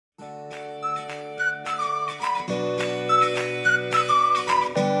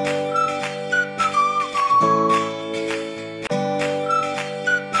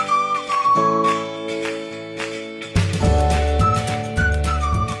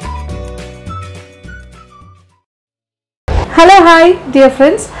Hello, hi, dear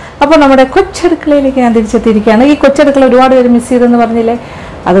friends. അപ്പോൾ നമ്മുടെ കൊച്ചടുക്കളയിലേക്ക് ഞാൻ തിരിച്ചെത്തിയിരിക്കുകയാണ്. ഈ കൊച്ചടുക്കള ഒരുപാട് പേര് മിസ് ചെയ്തെന്ന് പറഞ്ഞില്ലേ,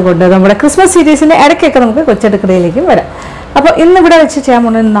 അതുകൊണ്ട് നമ്മുടെ ക്രിസ്മസ് സീരീസിൻ്റെ ഇടയ്ക്കൊക്കെ നമുക്ക് കൊച്ചടുക്കളയിലേക്കും വരാം. അപ്പോൾ ഇന്നിവിടെ വെച്ച് ചെയ്യാൻ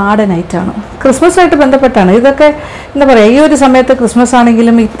പോകുന്നത് നാടൻ ഐറ്റമാണ്. ക്രിസ്മസുമായിട്ട് ബന്ധപ്പെട്ടാണ് ഇതൊക്കെ. എന്താ പറയുക, ഈ ഒരു സമയത്ത് ക്രിസ്മസ്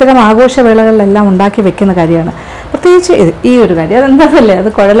ആണെങ്കിലും ഇത്തരം ആഘോഷവേളകളിലെല്ലാം ഉണ്ടാക്കി വെക്കുന്ന കാര്യമാണ്. പ്രത്യേകിച്ച് ഈ ഒരു കാര്യം അതെന്താണല്ലേ, അത്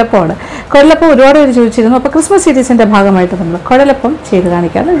കുഴലപ്പമാണ്. കുഴലപ്പം ഒരുപാട് പേര് ചോദിച്ചിരുന്നു. അപ്പോൾ ക്രിസ്മസ് സീരീസിൻ്റെ ഭാഗമായിട്ട് നമ്മൾ കുഴലപ്പം ചെയ്ത്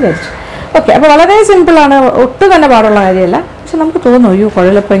കാണിക്കാമെന്ന് വിചാരിച്ചു. ഓക്കെ, അപ്പോൾ വളരെ സിമ്പിളാണ്, ഒട്ടും തന്നെ പാടുള്ള കാര്യമല്ല. പക്ഷെ നമുക്ക് തോന്നും അയ്യോ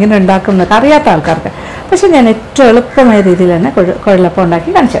കുഴലപ്പം എങ്ങനെ ഉണ്ടാക്കുന്നത് അറിയാത്ത ആൾക്കാർക്ക്. പക്ഷെ ഞാൻ ഏറ്റവും എളുപ്പമായ രീതിയിൽ തന്നെ കുഴലപ്പം ഉണ്ടാക്കി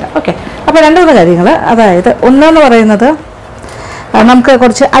കാണിച്ചു തരാം. ഓക്കെ, അപ്പോൾ രണ്ട് മൂന്ന് കാര്യങ്ങൾ. അതായത് ഒന്നെന്ന് പറയുന്നത്, നമുക്ക്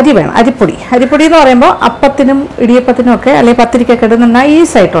കുറച്ച് അരി വേണം. അരിപ്പൊടി എന്ന് പറയുമ്പോൾ അപ്പത്തിനും ഇടിയപ്പത്തിനും ഒക്കെ അല്ലെങ്കിൽ പത്തിരിക്കൊക്കെ ഇടുന്ന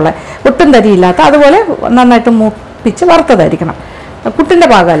നൈസായിട്ടുള്ള, ഒട്ടും തരിയില്ലാത്ത, അതുപോലെ നന്നായിട്ട് മൂപ്പിച്ച് വറുത്തതായിരിക്കണം. പുട്ടിൻ്റെ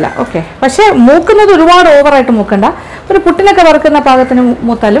പാകമല്ല. ഓക്കെ, പക്ഷേ മൂക്കുന്നത് ഒരുപാട് ഓവറായിട്ട് മൂക്കണ്ട. ഒരു പുട്ടിനൊക്കെ വറുക്കുന്ന പാകത്തിന്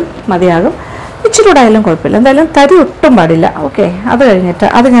മൂത്താലും മതിയാകും. ഇച്ചിരി കൂടെ ആയാലും കുഴപ്പമില്ല. എന്തായാലും തരി ഒട്ടും പാടില്ല. ഓക്കെ, അത് കഴിഞ്ഞിട്ട്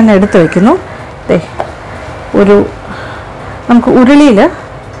അത് ഞാൻ എടുത്ത് വയ്ക്കുന്നു. നമുക്ക് ഉരുളിയിൽ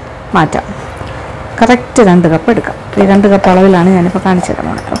മാറ്റാം. കറക്റ്റ് 2 കപ്പ് എടുക്കാം. ഈ 2 കപ്പ് അളവിലാണ് ഞാനിപ്പോൾ കാണിച്ചു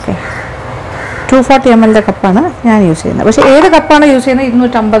തരുന്നത്. ഓക്കെ, 240 ml കപ്പാണ് ഞാൻ യൂസ് ചെയ്യുന്നത്. പക്ഷേ ഏത് കപ്പാണ് യൂസ് ചെയ്യുന്നത്,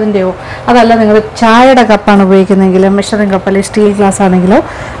 250-ൻ്റെയോ അതല്ല നിങ്ങൾ ചായയുടെ കപ്പാണ് ഉപയോഗിക്കുന്നതെങ്കിൽ, മെഷറിംഗ് കപ്പ് അല്ലെങ്കിൽ സ്റ്റീൽ ഗ്ലാസ് ആണെങ്കിലോ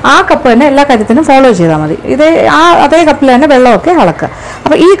ആ കപ്പ് തന്നെ എല്ലാ കാര്യത്തിനും ഫോളോ ചെയ്താൽ മതി. അതേ കപ്പിൽ തന്നെ വെള്ളമൊക്കെ അളക്കുക.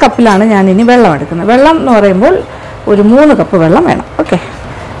 അപ്പോൾ ഈ കപ്പിലാണ് ഞാൻ ഇനി വെള്ളം എടുക്കുന്നത്. വെള്ളം എന്ന് പറയുമ്പോൾ ഒരു 3 കപ്പ് വെള്ളം വേണം. ഓക്കെ,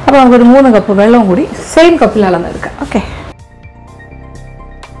 അപ്പോൾ നമുക്കൊരു 3 കപ്പ് വെള്ളവും കൂടി സെയിം കപ്പിൽ അളന്നെടുക്കാം. ഓക്കെ,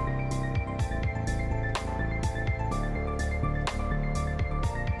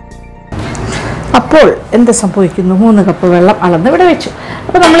 അപ്പോൾ എന്ത് സംഭവിക്കുന്നു, 3 കപ്പ് വെള്ളം അളന്ന് ഇവിടെ വെച്ചു.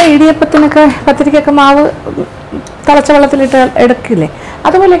 അപ്പോൾ നമ്മൾ ഇടിയപ്പത്തിനൊക്കെ പത്തിരിക്കൊക്കെ മാവ് തിളച്ച വെള്ളത്തിലിട്ട് എടുക്കില്ലേ,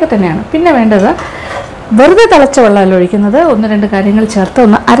 അതുപോലെയൊക്കെ തന്നെയാണ്. പിന്നെ വേണ്ടത് വെറുതെ തിളച്ച വെള്ളമല്ല ഒഴിക്കുന്നത്, 1-2 കാര്യങ്ങൾ ചേർത്ത്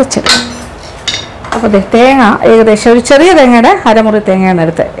ഒന്ന് അരച്ചെടുക്കും. അപ്പോൾ തേങ്ങ ഏകദേശം ഒരു ചെറിയ തേങ്ങയുടെ അരമുറി തേങ്ങയാണ്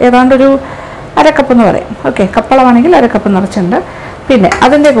എടുത്ത്, ഏതാണ്ട് ഒരു 1/2 കപ്പ് എന്ന് പറയും. Okay, കപ്പളമാണെങ്കിൽ 1/2 cup നിറച്ചുണ്ട്. പിന്നെ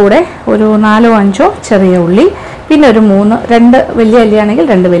അതിൻ്റെ കൂടെ ഒരു 4-5 ചെറിയ ഉള്ളി, പിന്നെ ഒരു 2 വലിയ അല്ലിയാണെങ്കിൽ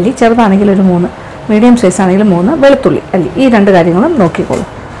 2 വലിയ, ചെറുതാണെങ്കിൽ ഒരു 3, മീഡിയം സൈസ് ആണെങ്കിൽ 3 വെളുത്തുള്ളി അല്ലി. ഈ 2 കാര്യങ്ങളും നോക്കിക്കോളൂ.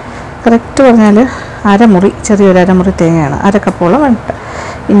 കറക്റ്റ് പറഞ്ഞാൽ ചെറിയൊരു അരമുറി തേങ്ങയാണ്, 1/2 കപ്പോളം വേണ്ട.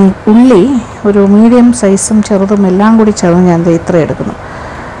 ഇനി ഉള്ളി ഒരു മീഡിയം സൈസും ചെറുതും എല്ലാം കൂടി ചേർന്ന് ഞാൻ ഇത്ര എടുക്കുന്നു.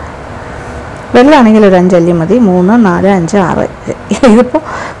 വെള്ളമാണെങ്കിൽ ഒരു 5 അല്ലി മതി. 3, 4, 5, 6, ഇതിപ്പോൾ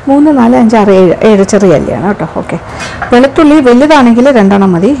 3, 4, 5, 6, 7 ചെറിയ അല്ലിയാണ് കേട്ടോ. ഓക്കെ, വെളുത്തുള്ളി വലുതാണെങ്കിൽ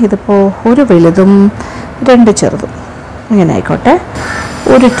 2 മതി. ഇതിപ്പോൾ ഒരു വലുതും 2 ചെറുതും, ഇങ്ങനെ ആയിക്കോട്ടെ.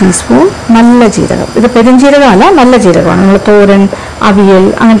 1 ടീസ്പൂൺ നല്ല ജീരകം. ഇത് പെരുംജീരകമല്ല, നല്ല ജീരകമാണ്. നമ്മൾ തോരൻ, അവിയൽ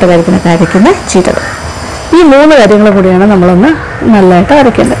അങ്ങനത്തെ കാര്യത്തിനൊക്കെ അരയ്ക്കുന്ന ജീരകം. ഈ 3 കാര്യങ്ങളും കൂടിയാണ് നമ്മളൊന്ന് നല്ലതായിട്ട്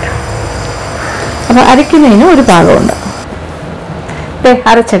അരയ്ക്കേണ്ടത്. അപ്പോൾ അരയ്ക്കുന്നതിന് ഒരു പാകമുണ്ട്.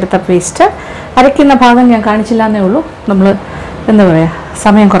 അരച്ചെടുത്ത പേസ്റ്റ് അരയ്ക്കുന്ന ഭാഗം ഞാൻ കാണിച്ചില്ല എന്നേ ഉള്ളൂ. നമ്മൾ എന്താ പറയുക,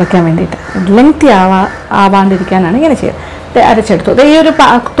 സമയം കുറയ്ക്കാൻ വേണ്ടിയിട്ട്, ലെങ്തി ആവാണ്ടിരിക്കാനാണ് ഇങ്ങനെ ചെയ്യുന്നത്. അരച്ചെടുത്തു. ഈ ഒരു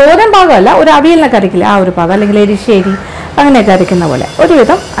തോരൻ ഭാഗമല്ല, ഒരു അവിയലിനൊക്കെ അരയ്ക്കില്ല ആ ഒരു ഭാഗം, അല്ലെങ്കിൽ എരിശ്ശേരി അങ്ങനെയൊക്കെ അരയ്ക്കുന്ന പോലെ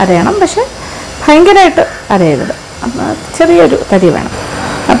ഒരുവിധം അരയണം. പക്ഷെ ഭയങ്കരമായിട്ട് അരയരുത്, ചെറിയൊരു തരി വേണം.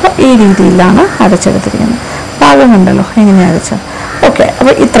 അപ്പോൾ ഈ രീതിയിലാണ് അരച്ചെടുത്തിരിക്കുന്നത്. പാകം കണ്ടല്ലോ എങ്ങനെയാണ് അരച്ചത്. ഓക്കെ,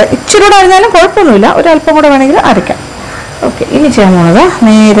 അപ്പോൾ ഇച്ചിരി കൂടെ അരിഞ്ഞാലും കുഴപ്പമൊന്നുമില്ല, ഒരല്പം കൂടെ വേണമെങ്കിൽ അരയ്ക്കാം. ഓക്കെ, ഇനി ചെയ്യാൻ പോണത്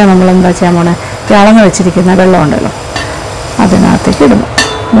നേരെ നമ്മൾ എന്താ ചെയ്യാൻ പോണത്, അളന്ന് വെച്ചിരിക്കുന്ന വെള്ളം ഉണ്ടല്ലോ അതിനകത്തേക്ക് ഇടുന്നു.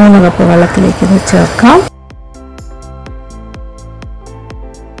 3 കപ്പ് വെള്ളത്തിലേക്ക് ഇത് ചേർക്കാം.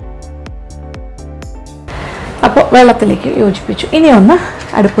 അപ്പോൾ വെള്ളത്തിലേക്ക് യോജിപ്പിച്ചു. ഇനി ഒന്ന്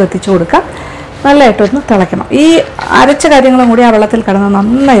അടുപ്പ് കത്തിച്ച് കൊടുക്കാം. നല്ലതായിട്ടൊന്ന് തിളയ്ക്കണം. ഈ അരച്ച കാര്യങ്ങളും കൂടി ആ വെള്ളത്തിൽ കിടന്ന്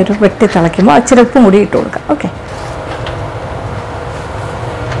നന്നായൊരു വെട്ടി തിളയ്ക്കുമ്പോൾ ഇച്ചിരി ഉപ്പും കൂടി ഇട്ട് കൊടുക്കാം. ഓക്കെ,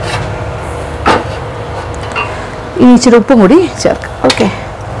 ഇനി ഇച്ചിരി ഉപ്പും കൂടി ചേർക്കാം. ഓക്കെ,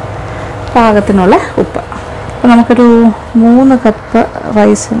 പാകത്തിനുള്ള ഉപ്പ്. അപ്പോൾ നമുക്കൊരു 3 കപ്പ്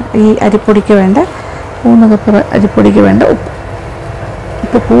റൈസിന്, ഈ അരിപ്പൊടിക്ക് വേണ്ട 3 കപ്പ് അരിപ്പൊടിക്ക് വേണ്ട ഉപ്പ്.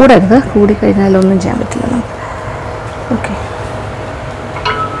 ഇപ്പോൾ കൂടരുത്, കൂടിക്കഴിഞ്ഞാലൊന്നും ചെയ്യാൻ പറ്റില്ല നമുക്ക്. ഓക്കെ,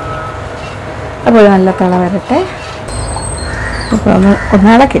 അപ്പോൾ നല്ല തിള വരട്ടെ. ഇപ്പോൾ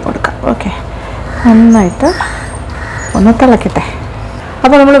ഒന്ന് ഇളക്കി കൊടുക്കാം. ഓക്കെ, നന്നായിട്ട് ഒന്ന് തിളക്കട്ടെ.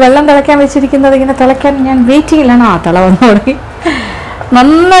 അപ്പോൾ നമ്മൾ വെള്ളം തിളയ്ക്കാൻ വെച്ചിരിക്കുന്നത് ഇങ്ങനെ തിളയ്ക്കാൻ ഞാൻ വെയിറ്റിങ്ങിലാണ്. ആ തിള വന്നു തുടങ്ങി.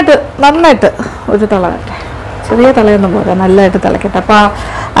 നന്നായിട്ട് ഒരു തിള വരട്ടെ. ചെറിയ തിളയൊന്നും പോരാ, നല്ലതായിട്ട് തിളക്കട്ടെ. അപ്പോൾ ആ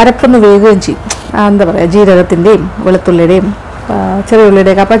അരപ്പൊന്ന് വേകുകയും ചെയ്യും. എന്താ പറയുക, ജീരകത്തിൻ്റെയും വെളുത്തുള്ളിയുടെയും ചെറിയ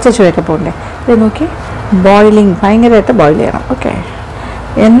ഉള്ളിയുടെയൊക്കെ പച്ചച്ചുവയൊക്കെ പോകണ്ടേ. ഇത് നോക്കി, ബോയിലിങ്, ഭയങ്കരമായിട്ട് ബോയിൽ ചെയ്യണം. ഓക്കെ,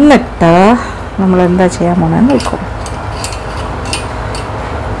 എന്നിട്ട് നമ്മൾ എന്താ ചെയ്യാൻ പോകണമെന്ന് നോക്കും.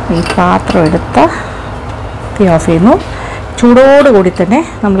 ഈ പാത്രം എടുത്ത് തീ ഓഫ് ചെയ്യുന്നു. ചൂടോടുകൂടി തന്നെ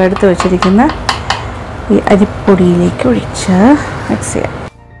നമ്മളെടുത്ത് വെച്ചിരിക്കുന്ന ഈ അരിപ്പൊടിയിലേക്ക് ഒഴിച്ച് മിക്സ് ചെയ്യാം.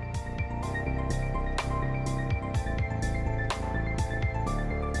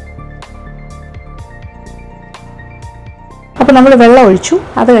 അപ്പോൾ നമ്മൾ വെള്ളം ഒഴിച്ചു.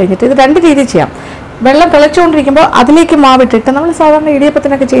 അത് കഴിഞ്ഞിട്ട് ഇത് 2 രീതിയിൽ ചെയ്യാം. വെള്ളം തിളച്ചുകൊണ്ടിരിക്കുമ്പോൾ അതിലേക്ക് മാവിട്ടിട്ട് നമ്മൾ സാധാരണ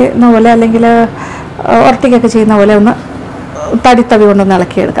ഇടിയപ്പത്തിനൊക്കെ ചെയ്യുന്ന പോലെ അല്ലെങ്കിൽ ഒറട്ടിക്കൊക്കെ ചെയ്യുന്ന പോലെ ഒന്ന് തടി കൊണ്ടൊന്ന്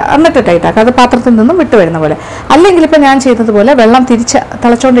ഇളക്കിയെടുക്കുക. എന്നിട്ട് ടൈറ്റാക്കുക. അത് പാത്രത്തിൽ നിന്നും വിട്ട് വരുന്ന പോലെ. അല്ലെങ്കിൽ ഇപ്പോൾ ഞാൻ ചെയ്തതുപോലെ വെള്ളം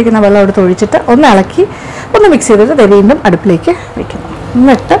തിളച്ചുകൊണ്ടിരിക്കുന്ന വെള്ളം എടുത്ത് ഒഴിച്ചിട്ട് ഒന്ന് ഇളക്കി ഒന്ന് മിക്സ് ചെയ്തിട്ട് വീണ്ടും അടുപ്പിലേക്ക് വയ്ക്കുന്നു.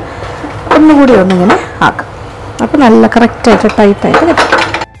 എന്നിട്ട് ഒന്നുകൂടി ഒന്നിങ്ങനെ ആക്കാം. അപ്പോൾ നല്ല കറക്റ്റായിട്ട് ടൈറ്റായിട്ട് കിട്ടും.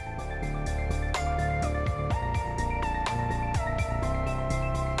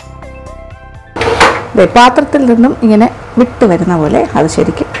 പാത്രത്തിൽ നിന്നും ഇങ്ങനെ വിട്ട് വരുന്ന പോലെ അത്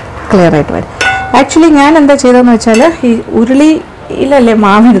ശരിക്കും ക്ലിയർ ആയിട്ട് വരും. ആക്ച്വലി ഞാൻ എന്താ ചെയ്തതെന്ന് വെച്ചാൽ ഈ ഉരുളിയിലല്ലേ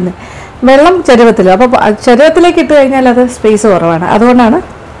മാവിടുന്നത്, വെള്ളം ചരുവത്തിലും. അപ്പോൾ ചരുവത്തിലേക്ക് ഇട്ട് കഴിഞ്ഞാൽ അത് സ്പേസ് കുറവാണ്. അതുകൊണ്ടാണ്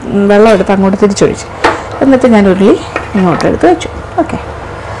വെള്ളം എടുത്ത് അങ്ങോട്ട് തിരിച്ചൊഴിച്ച് എന്നിട്ട് ഞാൻ ഉരുളി ഇങ്ങോട്ട് എടുത്ത് വെച്ചു. ഓക്കെ,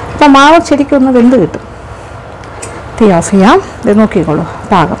 അപ്പോൾ മാവ് ശരിക്കും ഒന്ന് വെന്ത് കിട്ടും. തീ ഓഫ് ചെയ്യാം. ഇത് നോക്കിക്കോളൂ,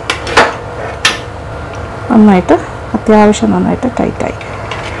 പാകം നന്നായിട്ട് അത്യാവശ്യം നന്നായിട്ട് ടൈറ്റായി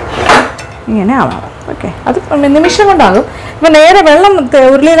ഇങ്ങനെ ആവണം. ഓക്കെ, അത് നിമിഷം കൊണ്ടാകും. ഇപ്പോൾ നേരെ വെള്ളം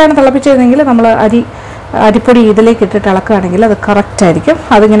ഉരുളിയിലാണ് തിളപ്പിച്ചതെങ്കിൽ നമ്മൾ അരിപ്പൊടി ഇതിലേക്ക് ഇട്ടിട്ട് ഇളക്കുകയാണെങ്കിൽ അത് കറക്റ്റായിരിക്കും.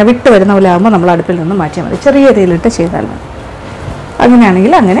 അതിങ്ങനെ വിട്ട് വരുന്ന പോലെ ആകുമ്പോൾ നമ്മൾ അടുപ്പിൽ നിന്ന് മാറ്റിയാൽ മതി. ചെറിയ രീതിയിലിട്ട് ചെയ്താൽ മതി.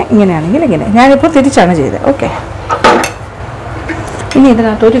 അങ്ങനെയാണെങ്കിൽ അങ്ങനെ, ഇങ്ങനെയാണെങ്കിൽ ഇങ്ങനെ. ഞാനിപ്പോൾ തിരിച്ചാണ് ചെയ്തത്. ഓക്കെ, ഇനി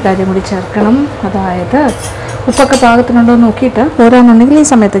ഇതിനകത്ത് ഒരു കാര്യം കൂടി ചേർക്കണം. അതായത് ഉപ്പൊക്കെ പാകത്തിനുണ്ടോ എന്ന് നോക്കിയിട്ട് പോരാന്നുണ്ടെങ്കിൽ ഈ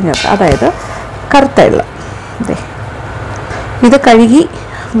സമയത്ത് ചേർക്കാം. അതായത് കറുത്ത എള്ള്. അതെ, ഇത് കഴുകി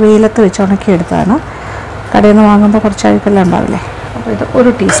വെയിലത്ത് വെച്ച് ഉണക്കിയെടുത്താണ്. കടയിൽ നിന്ന് വാങ്ങുമ്പോൾ കുറച്ച് അഴുക്കെല്ലാം ഉണ്ടാവില്ലേ. അപ്പോൾ ഇത്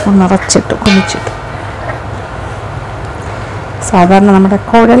 1 ടീസ്പൂൺ നിറച്ചിട്ട് കുമിച്ചിട്ടു. സാധാരണ നമ്മുടെ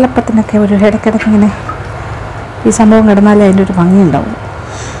കുഴലപ്പത്തിനൊക്കെ ഒരു ഇടയ്ക്കിടയ്ക്ക് ഇങ്ങനെ ഈ സംഭവം കിടന്നാലേ അതിൻ്റെ ഒരു ഭംഗി ഉണ്ടാവും.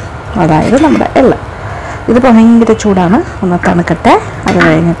 അതായത് നമ്മുടെ എള്ള്. ഇതിപ്പോൾ ഭയങ്കര ചൂടാണ്, ഒന്ന് തണുക്കട്ടെ. അത്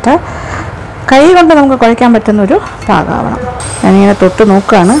കഴിഞ്ഞിട്ട് കൈ കൊണ്ട് നമുക്ക് കുഴയ്ക്കാൻ പറ്റുന്നൊരു പാകമാവണം. ഞാനിങ്ങനെ തൊട്ട്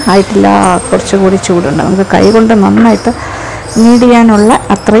നോക്കുകയാണ്, ആയിട്ടില്ല, കുറച്ചുകൂടി ചൂടുണ്ട്. നമുക്ക് കൈ കൊണ്ട് നന്നായിട്ട് നീഡ് ചെയ്യാനുള്ള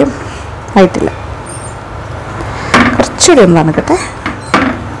അത്രയും ആയിട്ടില്ല, കുറച്ചുകൂടി ഒന്ന് തണുക്കട്ടെ.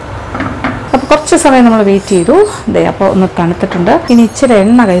 അപ്പോൾ കുറച്ച് സമയം നമ്മൾ വെയിറ്റ് ചെയ്തു. ദേ അപ്പോൾ ഒന്ന് തണുത്തിട്ടുണ്ട്. ഇനി ഇച്ചിരി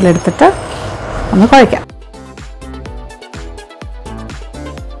എണ്ണ കയ്യിലെടുത്തിട്ട് ഒന്ന് കുഴയ്ക്കാം.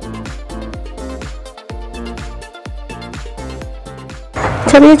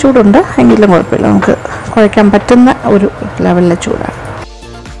 ചെറിയ ചൂടുണ്ട് എങ്കിലും കുഴപ്പമില്ല, നമുക്ക് കുഴയ്ക്കാൻ പറ്റുന്ന ഒരു ലെവലിലെ ചൂടാണ്.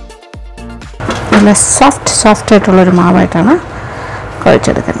 നല്ല സോഫ്റ്റ് ആയിട്ടുള്ളൊരു മാവായിട്ടാണ്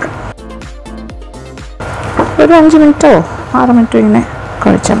കുഴച്ചെടുക്കുന്നത്. ഒരു 5 മിനിറ്റോ 6 മിനിറ്റോ ഇങ്ങനെ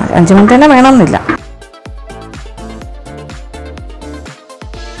കുഴച്ചാൽ മതി. 5 മിനിറ്റ് തന്നെ വേണമെന്നില്ല.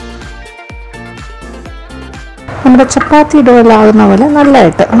 നമ്മുടെ ചപ്പാത്തി ഡോയിലാകുന്ന പോലെ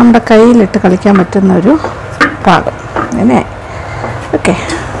നല്ലതായിട്ട് നമ്മുടെ കയ്യിലിട്ട് കളിക്കാൻ പറ്റുന്ന ഒരു പാകം അങ്ങനെ. ഓക്കെ,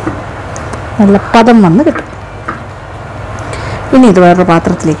 നല്ല പദം വന്ന് കിട്ടും. ഇനി ഇത് വേറൊരു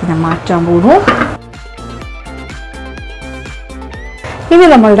പാത്രത്തിലേക്ക് ഞാൻ മാറ്റാൻ പോകുന്നു. ഇനി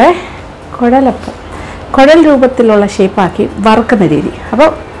നമ്മളുടെ കുഴൽ രൂപത്തിലുള്ള ഷേപ്പാക്കി വറുക്കുന്ന രീതി. അപ്പോൾ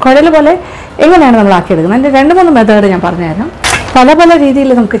കുഴൽ പോലെ എങ്ങനെയാണ് നമ്മൾ ആക്കിയെടുക്കുന്നത്? അതിൻ്റെ 2-3 മെത്തേഡ് ഞാൻ പറഞ്ഞുതരാം. പല രീതിയിൽ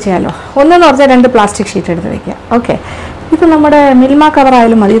നമുക്ക് ചെയ്യാമല്ലോ. ഒന്നെന്ന് പറഞ്ഞാൽ 2 പ്ലാസ്റ്റിക് ഷീറ്റ് എടുത്ത് വയ്ക്കുക. ഓക്കെ, ഇത് നമ്മുടെ മിൽമ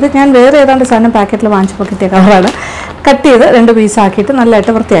കവറായാലും മതി. ഇത് ഞാൻ വേറെ ഏതാണ്ട് സാധനം പാക്കറ്റിൽ വാങ്ങിച്ചപ്പോൾ കിട്ടിയ കവറാണ്. കട്ട് ചെയ്ത് 2 പീസാക്കിയിട്ട്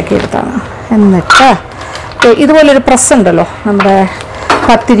നല്ലതായിട്ട് വൃത്തിയാക്കി എടുത്താണ്. എന്നിട്ട് ഇതുപോലൊരു പ്രസ് ഉണ്ടല്ലോ, നമ്മുടെ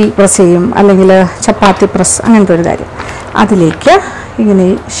പത്തിരി പ്രസ് ചെയ്യും അല്ലെങ്കിൽ ചപ്പാത്തി പ്രസ്, അങ്ങനത്തെ ഒരു കാര്യം. അതിലേക്ക് ഇങ്ങനെ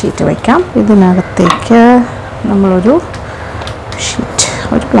ഷീറ്റ് വയ്ക്കാം. ഇതിനകത്തേക്ക് നമ്മളൊരു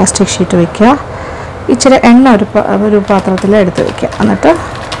പ്ലാസ്റ്റിക് ഷീറ്റ് വയ്ക്കുക. ഇച്ചിരി എണ്ണ ഒരു പാത്രത്തിൽ എടുത്ത് വയ്ക്കുക. എന്നിട്ട്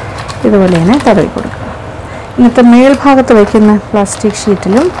ഇതുപോലെ ഇങ്ങനെ തടവി കൊടുക്കുക. എന്നിട്ട് മേൽഭാഗത്ത് വയ്ക്കുന്ന പ്ലാസ്റ്റിക്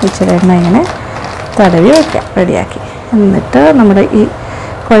ഷീറ്റിലും ഇച്ചിരി എണ്ണ ഇങ്ങനെ തടവി വയ്ക്കുക. റെഡിയാക്കി. എന്നിട്ട് നമ്മുടെ ഈ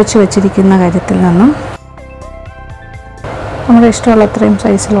കുഴച്ച് വെച്ചിരിക്കുന്ന കാര്യത്തിൽ നിന്നും നമ്മുടെ ഇഷ്ടമുള്ള അത്രയും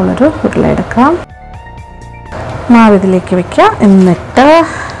സൈസിലുള്ളൊരു ഉരുള എടുക്കാം. മാവ് ഇതിലേക്ക് വയ്ക്കുക. എന്നിട്ട്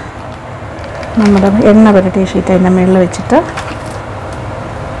നമ്മുടെ എണ്ണ പുരട്ടിയ ഷീറ്റ് അതിൻ്റെ മുകളിൽ വെച്ചിട്ട്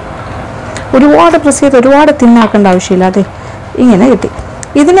ഒരുപാട് പ്രസ് ചെയ്ത് ഒരുപാട് തിന്നാക്കേണ്ട ആവശ്യമില്ല. അതെ, ഇങ്ങനെ കിട്ടി.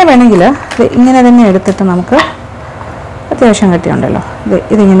 ഇതിനെ വേണമെങ്കിൽ ഇങ്ങനെ തന്നെ എടുത്തിട്ട് നമുക്ക് അത്യാവശ്യം കട്ടിയുണ്ടല്ലോ,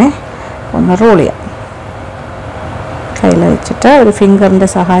 ഇതിങ്ങനെ ഒന്ന് റോൾ ചെയ്യാം. കയ്യിൽ വെച്ചിട്ട് ഒരു ഫിംഗറിൻ്റെ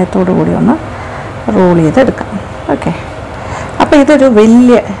സഹായത്തോടു കൂടി ഒന്ന് റോൾ ചെയ്തെടുക്കാം. ഓക്കെ, അപ്പോൾ ഇതൊരു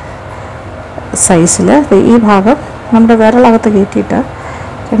വലിയ സൈസിൽ ഈ ഭാഗം നമ്മുടെ വിരലകത്ത് കയറ്റിയിട്ട്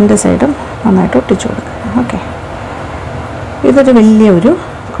 2 സൈഡും നന്നായിട്ട് ഒട്ടിച്ചു കൊടുക്കുക. ഓക്കെ, ഇതൊരു വലിയൊരു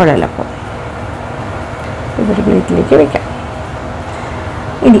കുഴലപ്പം. ഇതൊരു പ്ലേറ്റിലേക്ക് വയ്ക്കാം.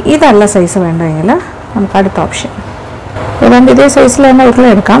 ഇനി ഇതല്ല സൈസ് വേണ്ടെങ്കിൽ നമുക്ക് അടുത്ത ഓപ്ഷൻ, ഏതാണ്ട് ഇതേ സൈസിൽ തന്നെ ഉരുള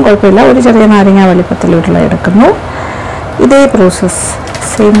എടുക്കാം, കുഴപ്പമില്ല. ഒരു ചെറിയ നാരങ്ങ വലിപ്പത്തിൽ ഉരുള എടുക്കുന്നു. ഇതേ പ്രോസസ്സ്,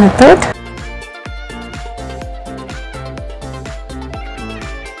 സെയിം മെത്തേഡ്.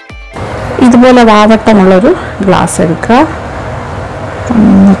 ഇതുപോലെ വാവട്ടമുള്ളൊരു ഗ്ലാസ് എടുക്കുക.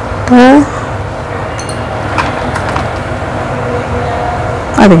 എടുത്തിട്ട്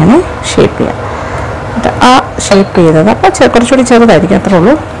അതിങ്ങനെ ഷേപ്പ് ചെയ്യാം. എന്നിട്ട് ആ ഷേപ്പ് ചെയ്തത് അപ്പോൾ കുറച്ചുകൂടി ചെറുതായിരിക്കും, അത്രേ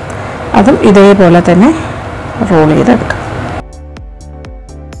ഉള്ളൂ. അതും ഇതേപോലെ തന്നെ റോൾ ചെയ്തെടുക്കാം.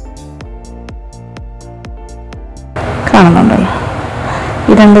 കാണുന്നുണ്ടല്ലോ,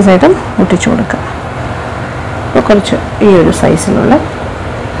 ഈ രണ്ട് സൈഡും ഒട്ടിച്ചു കൊടുക്കുക. അപ്പോൾ കുറച്ച് ഈ ഒരു സൈസിലുള്ള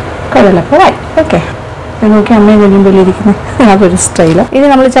കടലപ്പമായി. ഓക്കെ, നോക്കി അമ്മയും കഴിയുമ്പോൾ ഇരിക്കുന്നത് അതൊരു സ്റ്റൈല്. ഇനി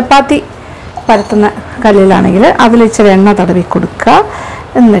നമ്മൾ ചപ്പാത്തി പരത്തുന്ന കല്ലിലാണെങ്കിൽ അതിലിച്ചിരി എണ്ണ തടവി കൊടുക്കുക.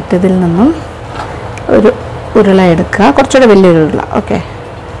 എന്നിട്ട് ഇതിൽ നിന്നും ഒരു ഉരുള എടുക്കുക, കുറച്ചുകൂടെ വലിയൊരു ഉരുള. ഓക്കെ,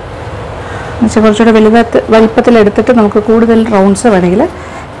 എന്നുവെച്ചാൽ കുറച്ചുകൂടെ വലിപ്പത്തിലെടുത്തിട്ട് നമുക്ക് കൂടുതൽ റൗണ്ട്സ് വേണമെങ്കിൽ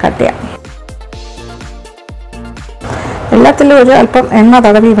കട്ട് ചെയ്യാം. എല്ലാത്തിലും ഒരു അല്പം എണ്ണ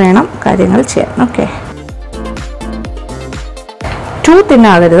തടവി വേണം കാര്യങ്ങൾ ചെയ്യാൻ. ഓക്കെ, ടൂ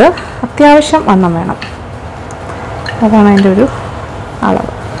തിന്നാകരുത്, അത്യാവശ്യം വണ്ണം വേണം, അതാണ് അതിൻ്റെ ഒരു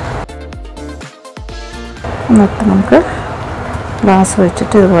അളവ്. എന്നിട്ട് നമുക്ക് ഗ്ലാസ്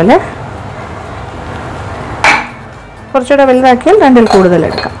വെച്ചിട്ട് ഇതുപോലെ കുറച്ചുകൂടെ വലുതാക്കിയാൽ രണ്ടിൽ കൂടുതൽ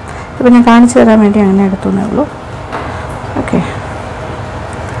എടുക്കാം. ഇപ്പോൾ ഞാൻ കാണിച്ചു തരാൻ വേണ്ടി അങ്ങനെ എടുത്തുന്നേ ഉള്ളൂ. ഓക്കെ,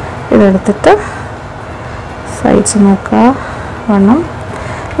 ഇതെടുത്തിട്ട് സൈഡ്സ് നോക്കുക, വണ്ണം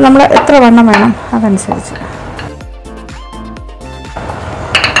നമ്മൾ എത്ര വണ്ണം വേണം അതനുസരിച്ച്.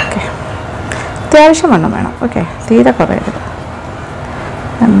 ഓക്കെ, അത്യാവശ്യം വണ്ണം വേണം. ഓക്കെ, തീരെ കുറയരുത്.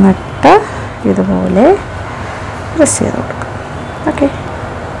 എന്നിട്ട് ഇതുപോലെ പ്രസ് ചെയ്ത് കൊടുക്കുക. ഓക്കെ,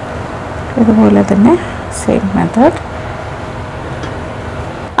 ഇതുപോലെ തന്നെ സെയിം മെത്തേഡ്.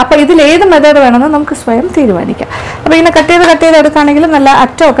 അപ്പോൾ ഇതിലേത് മെത്തേഡ് വേണമെന്ന് നമുക്ക് സ്വയം തീരുമാനിക്കാം. അപ്പോൾ ഇങ്ങനെ കട്ട് ചെയ്ത് എടുക്കുകയാണെങ്കിൽ നല്ല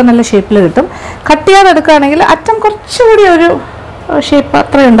അറ്റമൊക്കെ നല്ല ഷേപ്പിൽ കിട്ടും. കട്ട് ചെയ്യാതെ എടുക്കുകയാണെങ്കിൽ അറ്റം കുറച്ചുകൂടി ഒരു ഷേപ്പ്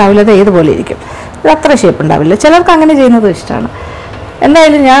അത്ര ഉണ്ടാവില്ല, അത് ഏതുപോലെ ഇരിക്കും, ഇത് അത്ര ഷേപ്പ് ഉണ്ടാവില്ല. ചിലർക്ക് അങ്ങനെ ചെയ്യുന്നത് ഇഷ്ടമാണ്.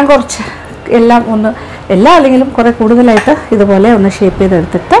 എന്തായാലും ഞാൻ കുറച്ച് എല്ലാം അല്ലെങ്കിലും കുറേ കൂടുതലായിട്ട് ഇതുപോലെ ഒന്ന് ഷേപ്പ്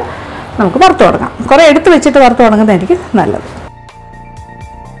ചെയ്തെടുത്തിട്ട് നമുക്ക് വറുത്ത് തുടങ്ങാം. കുറേ എടുത്ത് വെച്ചിട്ട് വറുത്ത് തുടങ്ങുന്നതായിരിക്കും നല്ലത്.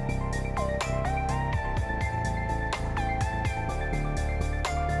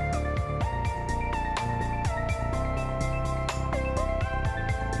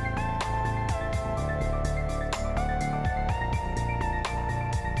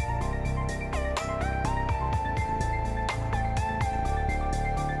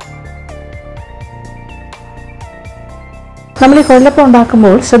 നമ്മൾ ഈ കൊഴലപ്പം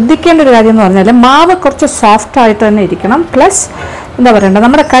ഉണ്ടാക്കുമ്പോൾ ശ്രദ്ധിക്കേണ്ട ഒരു കാര്യം എന്ന് പറഞ്ഞാൽ മാവ് കുറച്ച് സോഫ്റ്റ് ആയിട്ട് തന്നെ ഇരിക്കണം. പ്ലസ് എന്താ പറയണ്ടത്,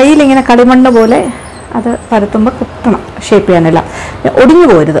 നമ്മുടെ കയ്യിൽ ഇങ്ങനെ കളിമണ്ണ് പോലെ അത് പരത്തുമ്പോൾ കുത്തണം, ഷേപ്പ് ചെയ്യാനല്ല, ഒടിഞ്ഞു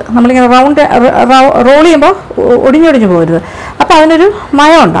പോകരുത്. നമ്മളിങ്ങനെ റോൾ ചെയ്യുമ്പോൾ ഒടിഞ്ഞൊടിഞ്ഞു പോകരുത്. അപ്പോൾ അതിനൊരു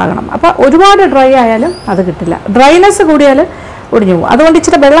മയം ഉണ്ടാകണം. അപ്പോൾ ഒരുപാട് ഡ്രൈ ആയാലും അത് കിട്ടില്ല, ഡ്രൈനെസ് കൂടിയാൽ ഒടിഞ്ഞു പോകും. അതുകൊണ്ട്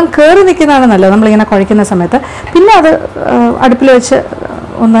ഇച്ചിരി വെള്ളം കയറി നിൽക്കുന്നതാണ് നല്ലത് നമ്മളിങ്ങനെ കുഴയ്ക്കുന്ന സമയത്ത്. പിന്നെ അത് അടുപ്പിൽ വെച്ച്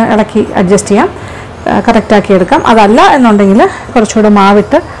ഒന്ന് ഇളക്കി അഡ്ജസ്റ്റ് ചെയ്യാം, കറക്റ്റാക്കി എടുക്കാം. അതല്ല എന്നുണ്ടെങ്കിൽ കുറച്ചുകൂടെ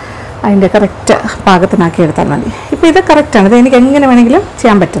മാവിട്ട് അതിൻ്റെ കറക്റ്റ് പാകത്തിനാക്കി എടുത്താൽ മതി. ഇപ്പോൾ ഇത് കറക്റ്റാണ്, ഇത് എനിക്ക് എങ്ങനെ വേണമെങ്കിലും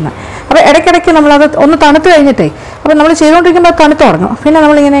ചെയ്യാൻ പറ്റുന്നത്. അപ്പോൾ ഇടയ്ക്കിടയ്ക്ക് നമ്മളത് ഒന്ന് തണുത്ത് കഴിഞ്ഞിട്ടേ, അപ്പോൾ നമ്മൾ ചെയ്തുകൊണ്ടിരിക്കുമ്പോൾ തണുത്ത് തുടങ്ങും. പിന്നെ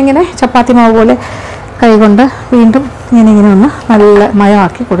നമ്മളിങ്ങനെ ചപ്പാത്തി മാവ് പോലെ കൈകൊണ്ട് വീണ്ടും ഇങ്ങനെ ഒന്ന് നല്ല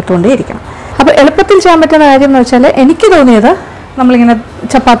മയമാക്കി കൊടുത്തുകൊണ്ടേ ഇരിക്കണം. അപ്പോൾ എളുപ്പത്തിൽ ചെയ്യാൻ പറ്റുന്ന കാര്യം എന്ന് വെച്ചാൽ എനിക്ക് തോന്നിയത് നമ്മളിങ്ങനെ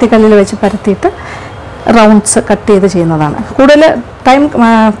ചപ്പാത്തി കല്ലിൽ വെച്ച് പരത്തിയിട്ട് റൗണ്ട്സ് കട്ട് ചെയ്ത് ചെയ്യുന്നതാണ് കൂടുതൽ ടൈം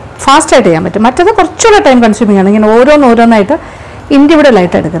ഫാസ്റ്റായിട്ട് ചെയ്യാൻ പറ്റും. മറ്റത് കുറച്ചുകൂടെ ടൈം കൺസ്യൂമിങ് ആണ്, ഇങ്ങനെ ഓരോന്നായിട്ട്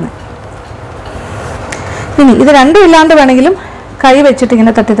ഇൻഡിവിജ്വലായിട്ട് എടുക്കുന്നത്. ഇനി ഇത് രണ്ടും ഇല്ലാണ്ട് വേണമെങ്കിലും കൈ വെച്ചിട്ട്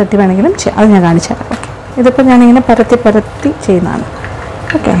ഇങ്ങനെ തട്ടി വേണമെങ്കിലും ചെയ്യാം, അത് ഞാൻ കാണിച്ചു തരാം. ഓക്കെ, ഇതിപ്പോൾ ഞാനിങ്ങനെ പരത്തി ചെയ്യുന്നതാണ്.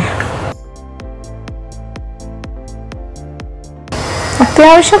 ഓക്കെ,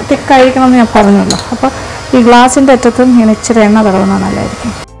 അത്യാവശ്യം തിക്കായിരിക്കണം എന്ന് ഞാൻ പറഞ്ഞല്ലോ. അപ്പോൾ ഈ ഗ്ലാസിൻ്റെ അറ്റത്തും ഇങ്ങനെ ഇച്ചിരി എണ്ണ തടവുന്നത്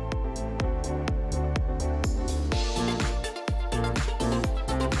നല്ലതായിരിക്കും.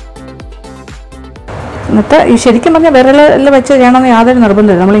 എന്നിട്ട് ഈ ശരിക്കും പറഞ്ഞാൽ വിരലിൽ വെച്ച് ചെയ്യണമെന്ന് യാതൊരു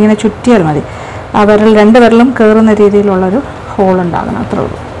നിർബന്ധമില്ല, നമ്മളിങ്ങനെ ചുറ്റിയാൽ മതി. ആ രണ്ട് വിരലും കയറുന്ന രീതിയിലുള്ളൊരു ഹോൾ ഉണ്ടാകണം, അത്രേ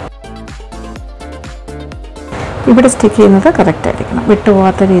ഉള്ളൂ. ഇവിടെ സ്റ്റിക്ക് ചെയ്യുന്നത് കറക്റ്റായിരിക്കണം,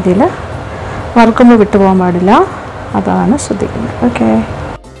 വിട്ടുപോകാത്ത രീതിയിൽ വറുക്കുമ്പോൾ വിട്ടുപോകാൻ പാടില്ല, അതാണ് ശ്രദ്ധിക്കുന്നത്. ഓക്കെ,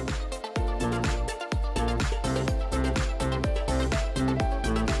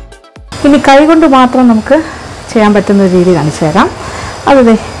 ഇനി കൈകൊണ്ട് മാത്രം നമുക്ക് ചെയ്യാൻ പറ്റുന്ന രീതി കാണിച്ചു തരാം.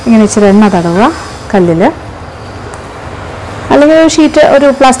 അതെ, ഇങ്ങനെ ഇച്ചിരി എണ്ണ തടവുക കല്ലിൽ, അല്ലെങ്കിൽ ഒരു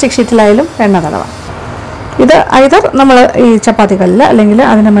പ്ലാസ്റ്റിക് ഷീറ്റിലായാലും എണ്ണ തടവാം. ഇത് ഐദർ നമ്മൾ ഈ ചപ്പാത്തി കല്ലിൽ അല്ലെങ്കിൽ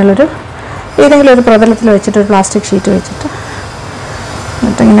അതിൻ്റെ മേലൊരു ഏതെങ്കിലും ഒരു പ്രതലത്തിൽ വെച്ചിട്ട് ഒരു പ്ലാസ്റ്റിക് ഷീറ്റ് വെച്ചിട്ട്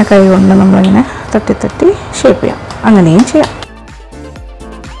എന്നിട്ടിങ്ങനെ കൈ കൊണ്ട് നമ്മളിങ്ങനെ തട്ടി ഷേപ്പ് ചെയ്യാം, അങ്ങനെയും ചെയ്യാം.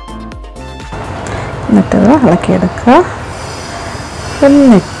 എന്നിട്ട് ഇളക്കിയെടുക്കുക,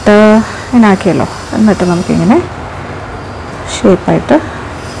 എന്നിട്ട് ഇങ്ങനെ ആക്കിയല്ലോ, എന്നിട്ട് നമുക്കിങ്ങനെ ഷേപ്പായിട്ട്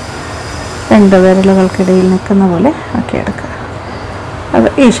രണ്ട് വിരലുകൾക്കിടയിൽ നിൽക്കുന്ന പോലെ ആക്കിയെടുക്കുക. അത്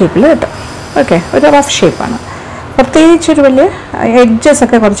ഈ ഷേപ്പിൽ കിട്ടും. ഓക്കെ, ഒരു റഫ് ഷേപ്പാണ്. പ്രത്യേകിച്ചൊരു വലിയ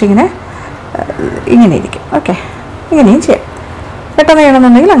എഡ്ജസൊക്കെ കുറച്ചിങ്ങനെ ഇങ്ങനെ ഇരിക്കും. ഓക്കെ, ഇങ്ങനെയും ചെയ്യാം. പെട്ടെന്ന്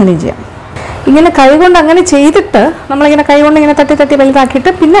ചെയ്യണമെന്നുണ്ടെങ്കിൽ അങ്ങനെയും ചെയ്യാം. ഇങ്ങനെ കൈകൊണ്ട് അങ്ങനെ ചെയ്തിട്ട് നമ്മളിങ്ങനെ കൈകൊണ്ട് ഇങ്ങനെ തട്ടി തട്ടി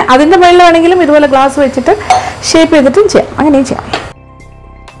വലുതാക്കിയിട്ട് പിന്നെ അതിൻ്റെ മുകളിൽ വേണമെങ്കിലും ഇതുപോലെ ഗ്ലാസ് വെച്ചിട്ട് ഷേപ്പ് ചെയ്തിട്ടും ചെയ്യാം. അങ്ങനെയും ചെയ്യാം.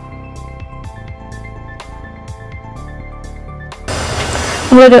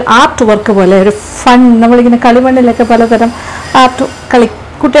 നമ്മളൊരു ആർട്ട് വർക്ക് പോലെ ഒരു ഫൺ, നമ്മളിങ്ങനെ കളിമണ്ണിലൊക്കെ പലതരം ആർട്ട്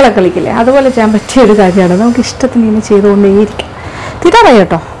കുട്ടികളെ കളിക്കില്ലേ, അതുപോലെ ചെയ്യാൻ പറ്റിയ ഒരു കാര്യമാണ്. നമുക്ക് ഇഷ്ടത്തിന് ഇങ്ങനെ ചെയ്തുകൊണ്ടേയിരിക്കും. തീരാറായി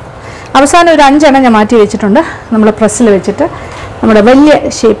കേട്ടോ. അവസാനം ഒരു 5 എണ്ണം ഞാൻ മാറ്റി വെച്ചിട്ടുണ്ട്. നമ്മൾ പ്രസ്സിൽ വെച്ചിട്ട് നമ്മുടെ വലിയ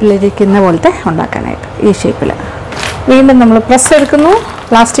ഷേപ്പിലിരിക്കുന്ന പോലത്തെ ഉണ്ടാക്കാനായിട്ട്. ഈ ഷേപ്പിൽ വീണ്ടും നമ്മൾ പ്രസ് എടുക്കുന്നു,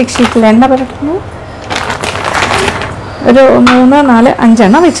 പ്ലാസ്റ്റിക് ഷീറ്റിൽ എണ്ണ പുരട്ടുന്നു. ഒരു 3, 4, 5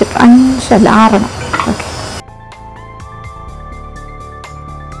 എണ്ണം വെച്ചിട്ട് 5 അല്ല 6 എണ്ണം. Okay,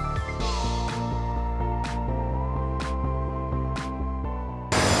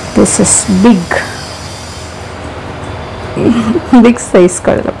 this is big size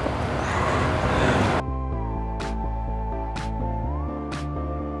കുഴലപ്പം.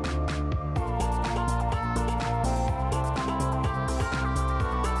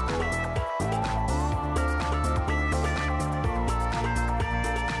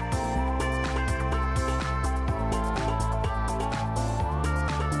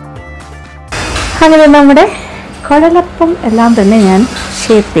 അങ്ങനെ നമ്മുടെ കുഴലപ്പം എല്ലാം തന്നെ ഞാൻ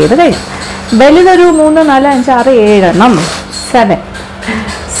ഷേപ്പ് ചെയ്ത് കഴിഞ്ഞു. വലുതൊരു 3, 4, 5, 6, 7 എണ്ണം,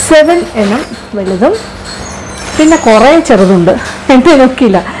 7 എണ്ണം വലുതും പിന്നെ കുറേ ചെറുതുണ്ട്. എണ്ണ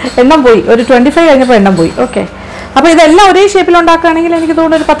നോക്കിയില്ല, എണ്ണം പോയി. ഒരു 25 കഴിഞ്ഞപ്പോൾ എണ്ണം പോയി. ഓക്കെ, അപ്പോൾ ഇതെല്ലാം ഒരേ ഷേപ്പിൽ ഉണ്ടാക്കുകയാണെങ്കിൽ എനിക്ക്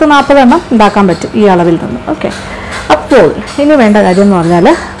തോന്നുന്നു ഒരു 10-40 എണ്ണം ഉണ്ടാക്കാൻ പറ്റും ഈ അളവിൽ നിന്ന്. ഓക്കെ, അപ്പോൾ ഇനി വേണ്ട കാര്യം എന്ന് പറഞ്ഞാൽ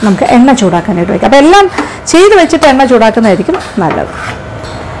നമുക്ക് എണ്ണ ചൂടാക്കാനായിട്ട് വയ്ക്കാം. അപ്പോൾ എല്ലാം ചെയ്ത് വെച്ചിട്ട് എണ്ണ ചൂടാക്കുന്നതായിരിക്കും നല്ലത്.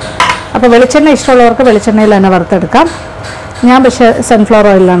 അപ്പോൾ വെളിച്ചെണ്ണ ഇഷ്ടമുള്ളവർക്ക് വെളിച്ചെണ്ണയിൽ തന്നെ വറുത്തെടുക്കാം. ഞാൻ പക്ഷേ സൺഫ്ലവർ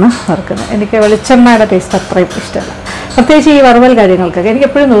ഓയിലാണ് വറുക്കുന്നത്. എനിക്ക് വെളിച്ചെണ്ണയുടെ ടേസ്റ്റ് അത്രയും ഇഷ്ടമല്ല, പ്രത്യേകിച്ച് ഈ വറുവൽ കാര്യങ്ങൾക്കൊക്കെ. എനിക്ക്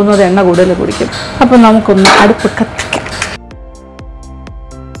എപ്പോഴും തോന്നുന്നത് എണ്ണ കൂടുതൽ കുടിക്കും. അപ്പോൾ നമുക്കൊന്ന് അടുപ്പ് കത്തിക്കാം.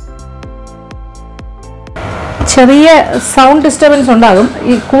 ചെറിയ സൗണ്ട് ഡിസ്റ്റർബൻസ് ഉണ്ടാകും.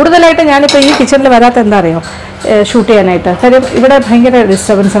 ഈ കൂടുതലായിട്ട് ഞാനിപ്പോൾ ഈ കിച്ചണിൽ വരാത്ത എന്താ അറിയോ, ഷൂട്ട് ചെയ്യാനായിട്ട്. കാര്യം ഇവിടെ ഭയങ്കര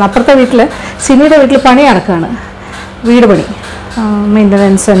ഡിസ്റ്റർബൻസാണ്. അപ്പുറത്തെ വീട്ടിൽ സിനിയുടെ വീട്ടിൽ പണി നടക്കുകയാണ്, വീട് പണി,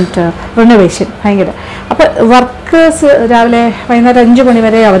 മെയിൻ്റനൻസ് ആൻഡ് റിനോവേഷൻ ഭയങ്കര. അപ്പോൾ വർക്കേഴ്സ് രാവിലെ വൈകുന്നേരം 5 മണി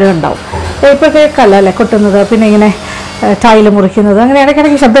വരെ അവർ ഉണ്ടാവും. ഇപ്പോൾ കേൾക്കല്ലേ കൊട്ടുന്നത്, പിന്നെ ഇങ്ങനെ ടൈല് മുറിക്കുന്നത്, അങ്ങനെ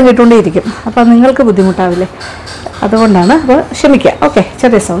ഇടയ്ക്കിടയ്ക്ക് ശബ്ദം കേട്ടുകൊണ്ടേയിരിക്കും. അപ്പോൾ നിങ്ങൾക്ക് ബുദ്ധിമുട്ടാവില്ലേ, അതുകൊണ്ടാണ്. അപ്പോൾ ക്ഷമിക്കുക. ഓക്കെ,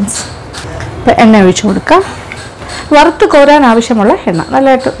 ചെറിയ സൗണ്ട്സ്. അപ്പോൾ എണ്ണ ഒഴിച്ചു കൊടുക്കാം. വറുത്ത് കോരാൻ ആവശ്യമുള്ള എണ്ണ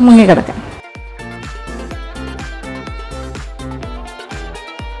നല്ലതായിട്ട് മുങ്ങിക്കിടക്കാം.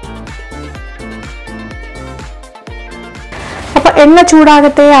 അപ്പോൾ എണ്ണ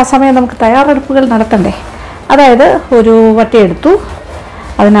ചൂടാകട്ടെ. ആ സമയം നമുക്ക് തയ്യാറെടുപ്പുകൾ നടത്തണ്ടേ. അതായത് ഒരു വട്ടി എടുത്തു,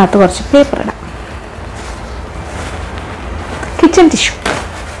 അതിനകത്ത് കുറച്ച് പേപ്പർ ഇടാം, കിച്ചൺ ടിഷ്യൂ,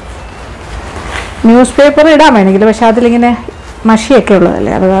 ന്യൂസ് പേപ്പർ ഇടാൻ വേണമെങ്കിൽ, പക്ഷെ അതിലിങ്ങനെ മഷിയൊക്കെ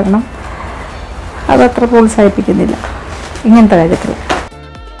ഉള്ളതല്ലേ, അത് കാരണം അതത്ര പ്രോത്സാഹിപ്പിക്കുന്നില്ല ഇങ്ങനത്തെ കാര്യത്തിൽ.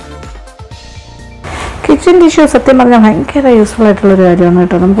 കിച്ചൺ ടിഷ്യൂ സത്യം പറഞ്ഞാൽ ഭയങ്കര യൂസ്ഫുൾ ആയിട്ടുള്ളൊരു കാര്യമാണ്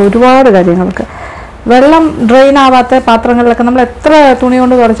കേട്ടോ. നമുക്ക് ഒരുപാട് കാര്യങ്ങൾക്ക്, വെള്ളം ഡ്രെയിൻ ആവാത്ത പാത്രങ്ങളിലൊക്കെ നമ്മൾ എത്ര തുണി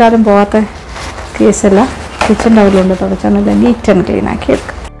കൊണ്ട് തുടച്ചാലും പോകാത്ത കേസല്ല കിച്ചൺ ടവലുകൊണ്ട് തുടച്ചാൽ നല്ല നീറ്റ് ആൻഡ് ക്ലീൻ ആക്കി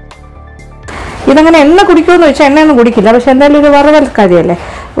എടുക്കും. ഇതങ്ങനെ എണ്ണ കുടിക്കുമെന്ന് വെച്ചാൽ എണ്ണയൊന്നും കുടിക്കില്ല, പക്ഷെ എന്തായാലും ഒരു വറുവൽ കാര്യമല്ലേ.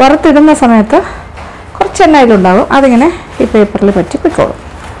 വറുത്തിടുന്ന സമയത്ത് കുറച്ച് എണ്ണ അതിലുണ്ടാകും, അതിങ്ങനെ ഈ പേപ്പറിൽ പറ്റി പൊയ്ക്കോളും.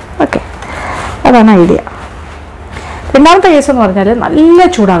 ഓക്കെ, അതാണ് ഐഡിയ. രണ്ടാമത്തെ കേസ് എന്ന് പറഞ്ഞാൽ നല്ല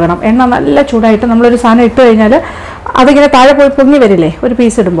ചൂടാകണം. എണ്ണ നല്ല ചൂടായിട്ട് നമ്മളൊരു സാധനം ഇട്ട് കഴിഞ്ഞാൽ അതിങ്ങനെ താഴെ പോയി പൊങ്ങി വരില്ലേ ഒരു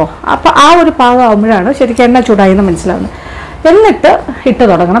പീസ് ഇടുമ്പോൾ. അപ്പോൾ ആ ഒരു പാകമാകുമ്പോഴാണ് ശരിക്കും എണ്ണ ചൂടായി എന്ന് മനസ്സിലാവുന്നത്. എന്നിട്ട് ഇട്ട്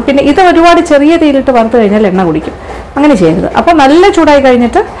തുടങ്ങണം. പിന്നെ ഇത് ഒരുപാട് ചെറിയ തീയിലിട്ട് വറുത്ത് കഴിഞ്ഞാൽ എണ്ണ കുടിക്കും, അങ്ങനെ ചെയ്യരുത്. അപ്പോൾ നല്ല ചൂടായി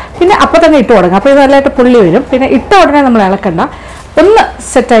കഴിഞ്ഞിട്ട് പിന്നെ അപ്പം തന്നെ ഇട്ട് തുടങ്ങും. അപ്പോൾ ഇത് നല്ലതായിട്ട് പുള്ളി വരും. പിന്നെ ഇട്ട ഉടനെ നമ്മൾ ഇളക്കണ്ട, ഒന്ന്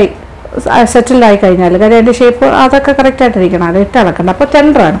സെറ്റിൽഡായി കഴിഞ്ഞാൽ, കാര്യം അതിൻ്റെ ഷേപ്പ് അതൊക്കെ കറക്റ്റായിട്ടിരിക്കണം, അത് ഇട്ട് ഇളക്കണ്ട. അപ്പോൾ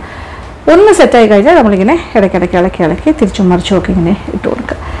ടെൻഡറാണ്. ഒന്ന് സെറ്റായി കഴിഞ്ഞാൽ നമ്മളിങ്ങനെ ഇടയ്ക്കിടയ്ക്ക് ഇളക്കി തിരിച്ചും മറിച്ചും ഒക്കെ ഇങ്ങനെ ഇട്ട്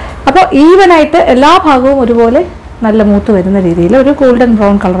കൊടുക്കുക. അപ്പോൾ ഈവനായിട്ട് എല്ലാ ഭാഗവും ഒരുപോലെ നല്ല മൂത്ത് വരുന്ന രീതിയിൽ ഒരു ഗോൾഡൻ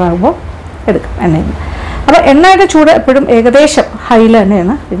ബ്രൗൺ കളറാകുമ്പോൾ എടുക്കും എണ്ണയിൽ. അപ്പോൾ എണ്ണയുടെ ചൂട് എപ്പോഴും ഏകദേശം ഹൈയിൽ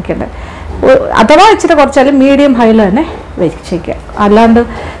തന്നെയാണ് ഇരിക്കേണ്ടത്. അഥവാ ഇച്ചിരി കുറച്ചാലും മീഡിയം ഹൈയിൽ തന്നെ വെച്ചേക്കുക, അല്ലാണ്ട്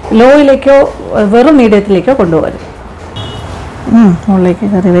ലോയിലേക്കോ വെറും മീഡിയത്തിലേക്കോ കൊണ്ടുപോകരുത്. മുകളിലേക്ക്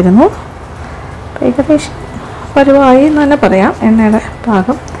കയറി വരുന്നു. ഏകദേശം പരുവായി എന്ന് തന്നെ പറയാം. എണ്ണയുടെ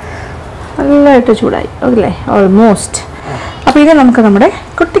പാകം നല്ലതായിട്ട് ചൂടായി അല്ലേ, ഓൾമോസ്റ്റ്. അപ്പോൾ ഇത് നമുക്ക് നമ്മുടെ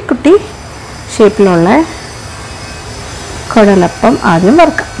കുട്ടി കുട്ടി ഷേപ്പിലുള്ള കുഴലപ്പം ആദ്യം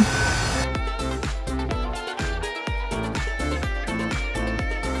വറുക്കാം.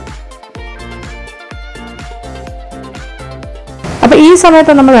 അപ്പോൾ ഈ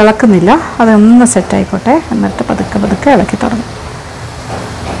സമയത്ത് നമ്മൾ ഇളക്കുന്നില്ല, അതൊന്ന് സെറ്റായിക്കോട്ടെ. എന്നിട്ട് പതുക്കെ പതുക്കെ ഇളക്കി തുടങ്ങും.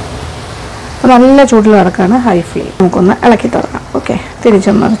 നല്ല ചൂടിൽ ഇറക്കാണ്, ഹൈ ഫ്ലെയിം. നമുക്കൊന്ന് ഇളക്കി തുടങ്ങാം. ഓക്കെ,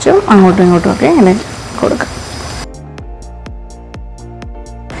 തിരിച്ചും മറിച്ചും അങ്ങോട്ടും ഇങ്ങോട്ടും ഒക്കെ ഇങ്ങനെ കൊടുക്കാം.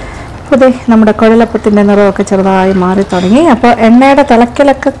 അപ്പോൾ നമ്മുടെ കുഴലപ്പത്തിൻ്റെ നിറമൊക്കെ ചെറുതായി മാറി തുടങ്ങി. അപ്പോൾ എണ്ണയുടെ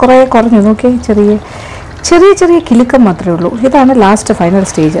തിളക്കലൊക്കെ കുറേ കുറഞ്ഞു. നോക്കി, ചെറിയ ചെറിയ ചെറിയ കിലുക്കം മാത്രമേ ഉള്ളൂ. ഇതാണ് ലാസ്റ്റ് ഫൈനൽ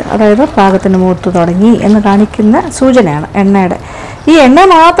സ്റ്റേജ്. അതായത് പാകത്തിന് മൂത്ത് തുടങ്ങി എന്ന് കാണിക്കുന്ന സൂചനയാണ് എണ്ണയുടെ. ഈ എണ്ണ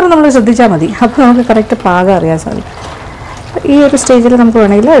മാത്രം നമ്മൾ ശ്രദ്ധിച്ചാൽ മതി, അപ്പോൾ നമുക്ക് കറക്റ്റ് പാകം അറിയാൻ സാധിക്കും. ഈ ഒരു സ്റ്റേജിൽ നമുക്ക്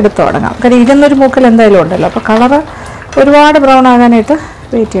വേണമെങ്കിൽ എടുത്ത് തുടങ്ങാം. കാര്യം ഇരുന്നൊരു മൂക്കൽ എന്തായാലും ഉണ്ടല്ലോ. അപ്പോൾ കളറ് ഒരുപാട് ബ്രൗൺ ആകാനായിട്ട്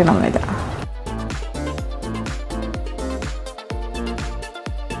വെയിറ്റ് ചെയ്യണമെന്നില്ല.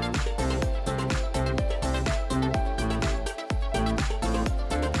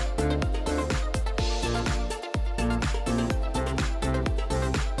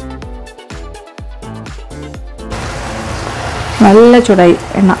 നല്ല ചൂടായി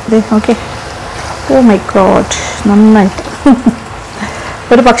എണ്ണ. അതെ, ഓക്കെ. ഓ മൈ ഗോഡ്, നന്നായിട്ട്.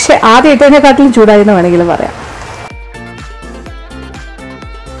 ഒരു പക്ഷേ ആദ്യം ഇട്ടതിനെക്കാട്ടിലും ചൂടായി എന്ന് വേണമെങ്കിൽ പറയാം.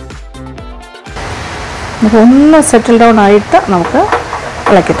 ഒന്ന് സെറ്റിൽ ഡൗൺ ആയിട്ട് നമുക്ക്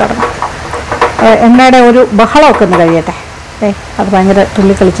ഇളക്കി തുടങ്ങാം. എണ്ണയുടെ ഒരു ബഹളമൊക്കെ ഒന്ന് കഴിയട്ടെ. അത് ഭയങ്കര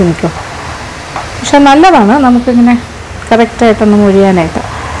തുള്ളി കളിച്ച് നിൽക്കും. പക്ഷെ നല്ലതാണ് നമുക്കിങ്ങനെ കറക്റ്റായിട്ടൊന്ന് മുഴിയാനായിട്ട്,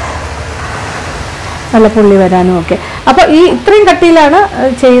 നല്ല പുള്ളി വരാനും ഒക്കെ. അപ്പോൾ ഈ ഇത്രയും കട്ടിയിലാണ്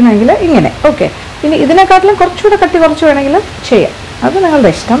ചെയ്യുന്നതെങ്കിൽ ഇങ്ങനെ. ഓക്കെ, ഇനി ഇതിനെക്കാട്ടിലും കുറച്ചുകൂടെ കട്ടി കുറച്ച് വേണമെങ്കിലും ചെയ്യാം. അത് നിങ്ങളുടെ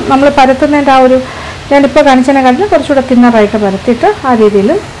ഇഷ്ടം. നമ്മൾ പരത്തുന്നതിൻ്റെ ആ ഒരു, ഞാനിപ്പോൾ കാണിച്ചതിനെക്കാട്ടിലും കുറച്ചുകൂടെ തിന്നറായിട്ട് പരത്തിയിട്ട് ആ രീതിയിൽ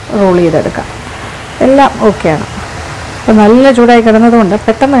റോൾ ചെയ്തെടുക്കാം. എല്ലാം ഓക്കെയാണ്. അപ്പോൾ നല്ല ചൂടായി കിടന്നതുകൊണ്ട്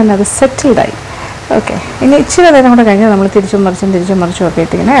പെട്ടെന്ന് തന്നെ അത് സെറ്റിൽഡായി. ഓക്കെ, ഇനി ഇച്ചിരി നേരം കൂടെ കഴിഞ്ഞാൽ നമ്മൾ തിരിച്ചും മറിച്ചും ഒക്കെ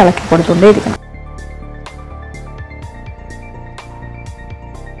ഇട്ട് ഇങ്ങനെ ഇളക്കി കൊടുത്തുകൊണ്ടേയിരിക്കണം.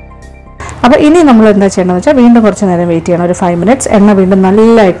 അപ്പോൾ ഇനി നമ്മൾ എന്താ ചെയ്യണമെന്ന് വെച്ചാൽ വീണ്ടും കുറച്ച് നേരം വെയിറ്റ് ചെയ്യണം, ഒരു 5 മിനിറ്റ്സ്. എണ്ണ വീണ്ടും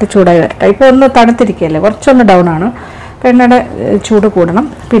നല്ലതായിട്ട് ചൂടായി വരട്ടെ. ഇപ്പോൾ ഒന്ന് തണുത്തിരിക്കുകയല്ലേ, കുറച്ചൊന്ന് ഡൗൺ ആണ്. അപ്പോൾ എണ്ണയുടെ ചൂട് കൂടണം.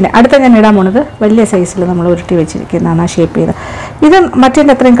 പിന്നെ അടുത്ത ഞാൻ ഇടാൻ പോണത് വലിയ സൈസിൽ നമ്മൾ ഉരുട്ടി വെച്ചിരിക്കുന്നതാണ്, ആ ഷേപ്പ് ചെയ്ത്. ഇത്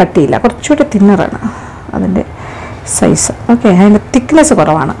മറ്റേൻ്റെ അത്രയും കട്ടിയില്ല, കുറച്ചുകൂടി തിന്നറാണ് അതിൻ്റെ സൈസ്. ഓക്കെ, അതിൻ്റെ തിക്നെസ്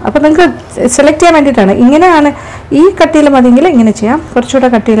കുറവാണ്. അപ്പോൾ നിങ്ങൾക്ക് സെലക്ട് ചെയ്യാൻ വേണ്ടിയിട്ടാണ്. ഇങ്ങനെയാണ്, ഈ കട്ടിയിൽ മതിയെങ്കിൽ ഇങ്ങനെ ചെയ്യാം, കുറച്ചുകൂടെ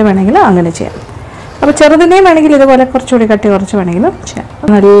കട്ടിയിൽ വേണമെങ്കിൽ അങ്ങനെ ചെയ്യാം. അപ്പോൾ ചെറുതിനെയും വേണമെങ്കിൽ ഇതുപോലെ കുറച്ചുകൂടി കട്ടി കുറച്ച് വേണമെങ്കിലും ചെയ്യാം.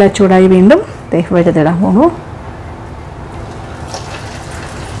 നല്ല ചൂടായി വീണ്ടും വഴുതിടാൻ പോകുന്നു.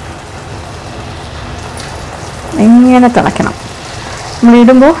 ഇങ്ങനെ തിളയ്ക്കണം. നമ്മൾ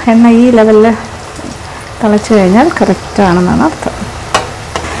ഇടുമ്പോൾ എണ്ണ ഈ ലെവലിൽ തിളച്ച് കഴിഞ്ഞാൽ കറക്റ്റാണെന്നാണ് അർത്ഥം.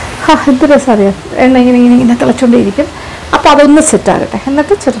 എന്ത് രസം അറിയാം, എണ്ണ ഇങ്ങനെ തിളച്ചുകൊണ്ടേയിരിക്കും. അപ്പോൾ അതൊന്ന് സെറ്റാകട്ടെ.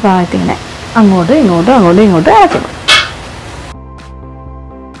 എന്നിട്ട് ചെറുതായിട്ട് ഇങ്ങനെ അങ്ങോട്ടും ഇങ്ങോട്ടും ഇളക്കണം.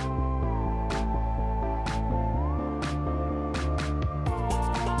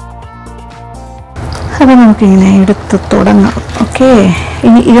 അപ്പോൾ നമുക്കിങ്ങനെ എടുത്ത് തുടങ്ങാം. ഓക്കെ,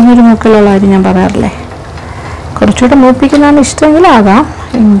 ഇനി 200 മൂക്കിലുള്ള അരി ഞാൻ പറയാറില്ലേ, കുറച്ചുകൂടെ മൂപ്പിക്കുന്നതാണ് ഇഷ്ടമെങ്കിൽ ആകാം,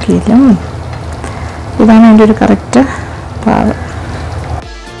 എങ്കിലും ഇതാണ് എൻ്റെ ഒരു കറക്റ്റ് പാകം.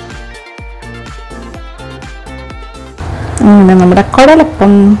 അങ്ങനെ നമ്മുടെ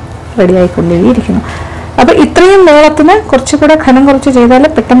കുഴലപ്പം റെഡിയായിക്കൊണ്ടേയിരിക്കുന്നു. അപ്പോൾ ഇത്രയും നീളത്തിന് കുറച്ചുകൂടെ ഘനം കുറച്ച് ചെയ്താൽ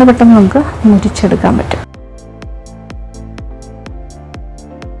പെട്ടെന്ന് നമുക്ക് മുരിച്ചെടുക്കാൻ പറ്റും.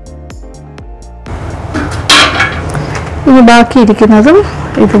 ഇനി ബാക്കിയിരിക്കുന്നതും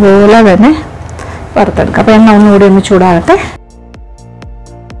ഇതുപോലെ തന്നെ വറുത്തെടുക്കാം. അപ്പോൾ എണ്ണ ഒന്നുകൂടി ഒന്ന് ചൂടാകട്ടെ.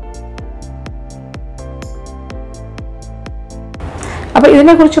 അപ്പോൾ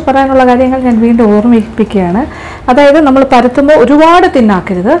ഇതിനെക്കുറിച്ച് പറയാനുള്ള കാര്യങ്ങൾ ഞാൻ വീണ്ടും ഓർമ്മിപ്പിക്കുകയാണ്. അതായത് നമ്മൾ പരത്തുമ്പോൾ ഒരുപാട്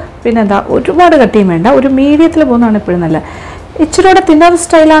തിന്നാക്കരുത്, പിന്നെന്താ ഒരുപാട് കട്ടിയും വേണ്ട, ഒരു മീഡിയത്തിൽ പോകുന്നതാണ് എപ്പോഴും നല്ല. ഇച്ചിരൂടെ തിന്നർ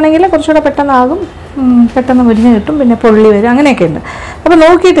സ്റ്റൈലാണെങ്കിൽ കുറച്ചുകൂടെ പെട്ടെന്നാകും, പെട്ടെന്ന് മുരിഞ്ഞ് കിട്ടും, പിന്നെ പൊള്ളി വരും, അങ്ങനെയൊക്കെ ഉണ്ട്. അപ്പോൾ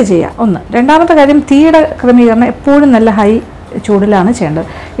നോക്കിയിട്ട് ചെയ്യാം. ഒന്ന്. രണ്ടാമത്തെ കാര്യം, തീയുടെ ക്രമീകരണം എപ്പോഴും നല്ല ഹൈ ചൂടിലാണ് ചെയ്യേണ്ടത്.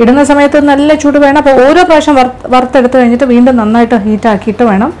 ഇടുന്ന സമയത്ത് നല്ല ചൂട് വേണം. അപ്പോൾ ഓരോ പ്രാവശ്യം വറുത്തെടുത്ത് കഴിഞ്ഞിട്ട് വീണ്ടും നന്നായിട്ട് ഹീറ്റാക്കിയിട്ട്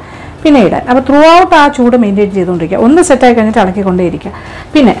വേണം പിന്നെ ഇടാൻ. അപ്പോൾ ത്രൂ ഔട്ട് ആ ചൂട് മെയിൻറ്റെയിൻ ചെയ്തുകൊണ്ടിരിക്കുക. ഒന്ന് സെറ്റായി കഴിഞ്ഞിട്ട് ഇളക്കിക്കൊണ്ടേയിരിക്കുക.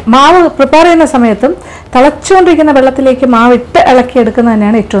 പിന്നെ മാവ് പ്രിപ്പയർ ചെയ്യുന്ന സമയത്തും തിളച്ചുകൊണ്ടിരിക്കുന്ന വെള്ളത്തിലേക്ക് മാവിട്ട് ഇളക്കിയെടുക്കുന്നത്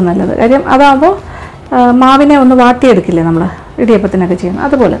തന്നെയാണ് ഏറ്റവും നല്ലത്. കാര്യം അതാകുമ്പോൾ മാവിനെ ഒന്ന് വാട്ടിയെടുക്കില്ലേ നമ്മൾ ഇടിയപ്പത്തിനൊക്കെ ചെയ്യുന്നത്,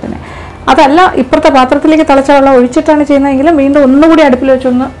 അതുപോലെ തന്നെ. അതല്ല ഇപ്പുറത്തെ പാത്രത്തിലേക്ക് തിളച്ച വെള്ളം ഒഴിച്ചിട്ടാണ് ചെയ്യുന്നതെങ്കിലും വീണ്ടും ഒന്നുകൂടി അടുപ്പിൽ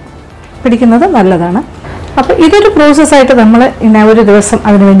വെച്ചൊന്ന് പിടിക്കുന്നത് നല്ലതാണ്. അപ്പോൾ ഇതൊരു പ്രോസസ്സായിട്ട് നമ്മൾ ഇങ്ങനെ ഒരു ദിവസം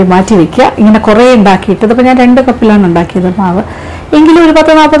അതിന് വേണ്ടി മാറ്റി വയ്ക്കുക. ഇങ്ങനെ കുറേ ഉണ്ടാക്കിയിട്ട്, ഇതിപ്പോൾ ഞാൻ 2 കപ്പിലാണ് ഉണ്ടാക്കിയത് മാവ്, എങ്കിലും ഒരു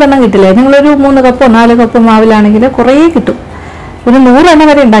 10-40 എണ്ണം കിട്ടില്ലേ. നിങ്ങളൊരു 3 കപ്പോ 4 കപ്പോ മാവിലാണെങ്കിൽ കുറേ കിട്ടും. ഒരു 100 എണ്ണം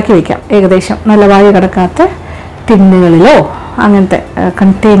വരെ ഉണ്ടാക്കി വയ്ക്കാം ഏകദേശം. നല്ല വായു കിടക്കാത്ത ടിന്നുകളിലോ അങ്ങനത്തെ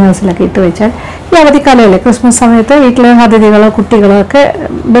കണ്ടെയ്നേഴ്സിലൊക്കെ ഇട്ട് വെച്ചാൽ ഈ അവധിക്കാലമല്ലേ, ക്രിസ്മസ് സമയത്ത് വീട്ടിലെ അതിഥികളോ കുട്ടികളോ ഒക്കെ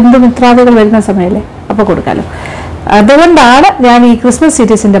ബന്ധുമിത്രാദികൾ വരുന്ന സമയമല്ലേ, അപ്പോൾ കൊടുക്കാമല്ലോ. അതുകൊണ്ടാണ് ഞാൻ ഈ ക്രിസ്മസ്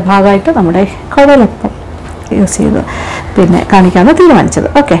സീരീസിൻ്റെ ഭാഗമായിട്ട് നമ്മുടെ കുഴലപ്പം യൂസ് ചെയ്ത് പിന്നെ കാണിക്കാമെന്ന് തീരുമാനിച്ചത്.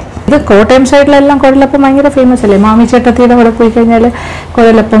 ഓക്കെ, ഇത് കോട്ടയം സൈഡിലെല്ലാം കുഴലപ്പം ഭയങ്കര ഫേമസ് അല്ലേ. മാമി ചേട്ടത്തിയുടെ അവിടെ പോയി കഴിഞ്ഞാൽ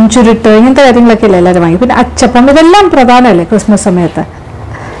കുഴലപ്പം, ചുരുട്ട്, ഇങ്ങനത്തെ കാര്യങ്ങളൊക്കെ അല്ലേ എല്ലാവരും വാങ്ങി. പിന്നെ അച്ചപ്പം, ഇതെല്ലാം പ്രധാനമല്ലേ ക്രിസ്മസ് സമയത്ത്.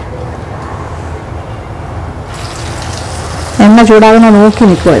 എണ്ണ ചൂടാകുന്ന നോക്കി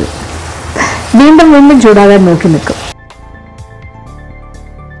നിൽക്കും, അത് വീണ്ടും വീണ്ടും ചൂടാകാൻ നോക്കി നിൽക്കും.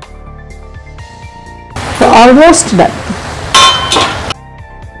 Almost done.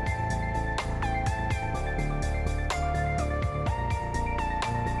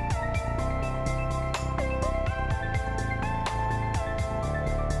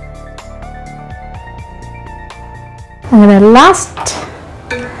 അങ്ങനെ ലാസ്റ്റ്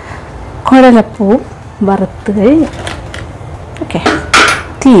കുഴലപ്പവും വറുത്ത് കഴിഞ്ഞു. ഓക്കെ,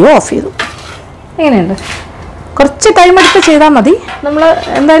 തീ ഓഫ് ചെയ്തു. എങ്ങനെയുണ്ട്? കുറച്ച് ടൈം എടുത്ത് ചെയ്താൽ മതി. നമ്മൾ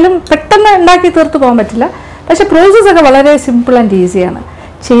എന്തായാലും പെട്ടെന്ന് ഉണ്ടാക്കി തീർത്ത് പോകാൻ പറ്റില്ല. പക്ഷേ പ്രോസസ്സൊക്കെ വളരെ സിമ്പിൾ ആൻഡ് ഈസിയാണ്.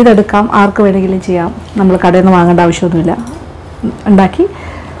 ചെയ്തെടുക്കാം, ആർക്ക് വേണമെങ്കിലും ചെയ്യാം. നമ്മൾ കടയിൽ നിന്ന് വാങ്ങേണ്ട ആവശ്യമൊന്നുമില്ല. ഉണ്ടാക്കി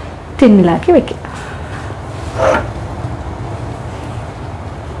ടിന്നിലാക്കി വയ്ക്കുക.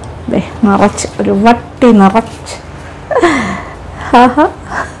 നിറച്ച് ഒരു വട്ടി നിറച്ച്. ഹാ,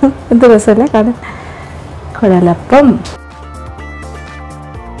 എന്ത് രസമല്ലേ കാണാൻ. കുഴലപ്പം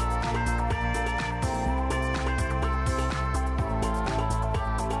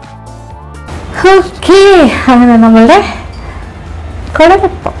ഓക്കെ. അങ്ങനെ നമ്മളുടെ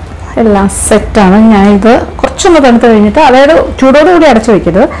കുഴലപ്പം എല്ലാം സെറ്റാണ്. ഞാനിത് കുറച്ചൊന്ന് തണുത്ത് കഴിഞ്ഞിട്ട്, അതായത് ചൂടോടുകൂടി അടച്ചു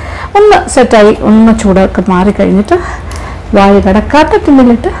വയ്ക്കരുത്, ഒന്ന് സെറ്റായി ഒന്ന് ചൂടൊക്കെ മാറിക്കഴിഞ്ഞിട്ട് വായു കിടക്കാത്ത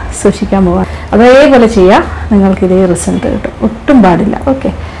ടിന്നിലിട്ട് സൂക്ഷിക്കാൻ പോകാം. അതേപോലെ ചെയ്യാം, നിങ്ങൾക്ക് ഇതേ റിസൾട്ട് കിട്ടും. ഒട്ടും പാടില്ല. ഓക്കെ,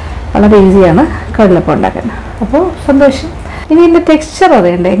 വളരെ ഈസിയാണ് കുഴലപ്പം ഉണ്ടാക്കാൻ. അപ്പോൾ സന്തോഷം. ഇനി ഇതിൻ്റെ ടെക്സ്ചർ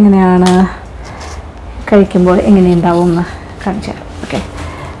അറിയണ്ടേ, എങ്ങനെയാണ് കഴിക്കുമ്പോൾ എങ്ങനെയുണ്ടാവും എന്ന് കാണിച്ചു തരാം. ഓക്കെ,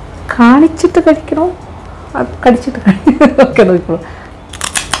 കാണിച്ചിട്ട് കഴിക്കണോ അത് കടിച്ചിട്ട് ഓക്കെ നോക്കിക്കോളൂ.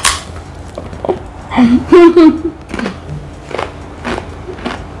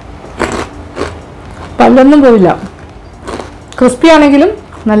 പല്ലൊന്നും പോയില്ല. ക്രിസ്പി ആണെങ്കിലും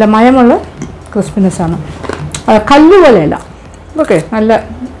നല്ല മയമുള്ള ക്രിസ്പിനെസ്സാണ്. കല്ല് പോലെയല്ല. ഓക്കെ, നല്ല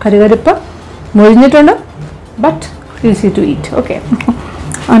കരുകരിപ്പ് മൊഴിഞ്ഞിട്ടുണ്ട്, but easy to eat. Okay,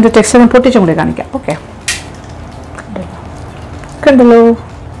 അതിൻ്റെ ടെക്സ്ചർ പൊട്ടിച്ചും കൂടി കാണിക്കാം. ഓക്കെ, കണ്ടല്ലോ,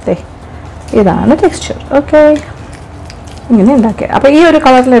 ഇതാണ് ടെക്സ്ചർ. ഓക്കെ, ഇങ്ങനെ ഉണ്ടാക്കിയ. അപ്പോൾ ഈ ഒരു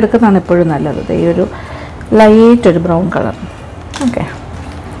കളറിൽ എടുക്കുന്നതാണ് എപ്പോഴും നല്ലത്. ഈ ഒരു ലൈറ്റ് ഒരു brown colour. Okay,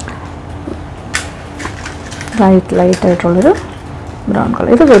 ലൈറ്റായിട്ടുള്ളൊരു brown colour.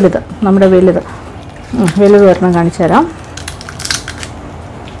 ഇത് വലുത്, നമ്മുടെ വലുത് ഒരെണ്ണം കാണിച്ചു തരാം.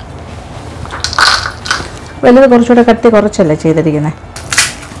 വലുത് കുറച്ചുകൂടെ കട്ടി കുറച്ചല്ലേ ചെയ്തിരിക്കുന്നത്.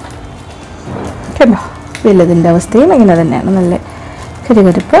 കണ്ടോ, വലുതിൻ്റെ അവസ്ഥയും ഇങ്ങനെ തന്നെയാണ്. നല്ല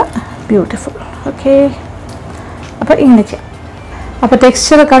കരികരിപ്പ്, ബ്യൂട്ടിഫുൾ. ഓക്കെ, അപ്പോൾ ഇങ്ങനെ ചെയ്യാം. അപ്പോൾ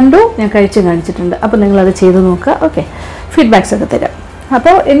ടെക്സ്ചർ കണ്ടു, ഞാൻ കഴിച്ചും കാണിച്ചിട്ടുണ്ട്. അപ്പോൾ നിങ്ങളത് ചെയ്ത് നോക്കുക. ഓക്കെ, ഫീഡ്ബാക്സ് ഒക്കെ തരാം.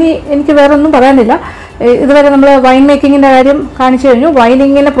 അപ്പോൾ ഇനി എനിക്ക് വേറെ ഒന്നും പറയാനില്ല. ഇതുവരെ നമ്മൾ വൈൻ മേക്കിങ്ങിൻ്റെ കാര്യം കാണിച്ചു കഴിഞ്ഞു.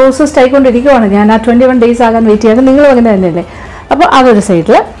 വൈനിങ്ങിനെ പ്രോസസ്ഡ് ആയിക്കൊണ്ടിരിക്കുവാണ്. ഞാൻ ആ 21 days ആകാൻ വെയിറ്റ് ചെയ്യാറ്. നിങ്ങളും അങ്ങനെ തന്നെയല്ലേ. അപ്പോൾ അതൊരു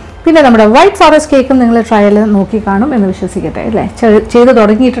സൈഡിൽ. പിന്നെ നമ്മുടെ വൈറ്റ് ഫോറസ്റ്റ് കേക്കും നിങ്ങൾ ട്രയൽ നോക്കി കാണും എന്ന് വിശ്വസിക്കട്ടെ, അല്ലേ. ചെയ്ത്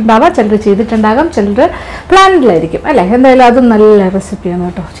തുടങ്ങിയിട്ടുണ്ടാവാം, ചിലർ ചെയ്തിട്ടുണ്ടാകാം, ചിലർ പ്ലാനിലായിരിക്കും, അല്ലേ. എന്തായാലും അതും നല്ല റെസിപ്പിയാണ്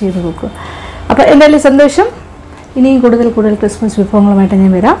കേട്ടോ, ചെയ്ത് നോക്കുക. അപ്പോൾ എന്തായാലും സന്തോഷം. ഇനിയും കൂടുതൽ ക്രിസ്മസ് വിഭവങ്ങളുമായിട്ട്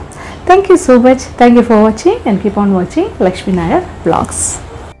ഞാൻ വരാം. Thank you so much. Thank you for watching and keep on watching Lakshmi Nair vlogs.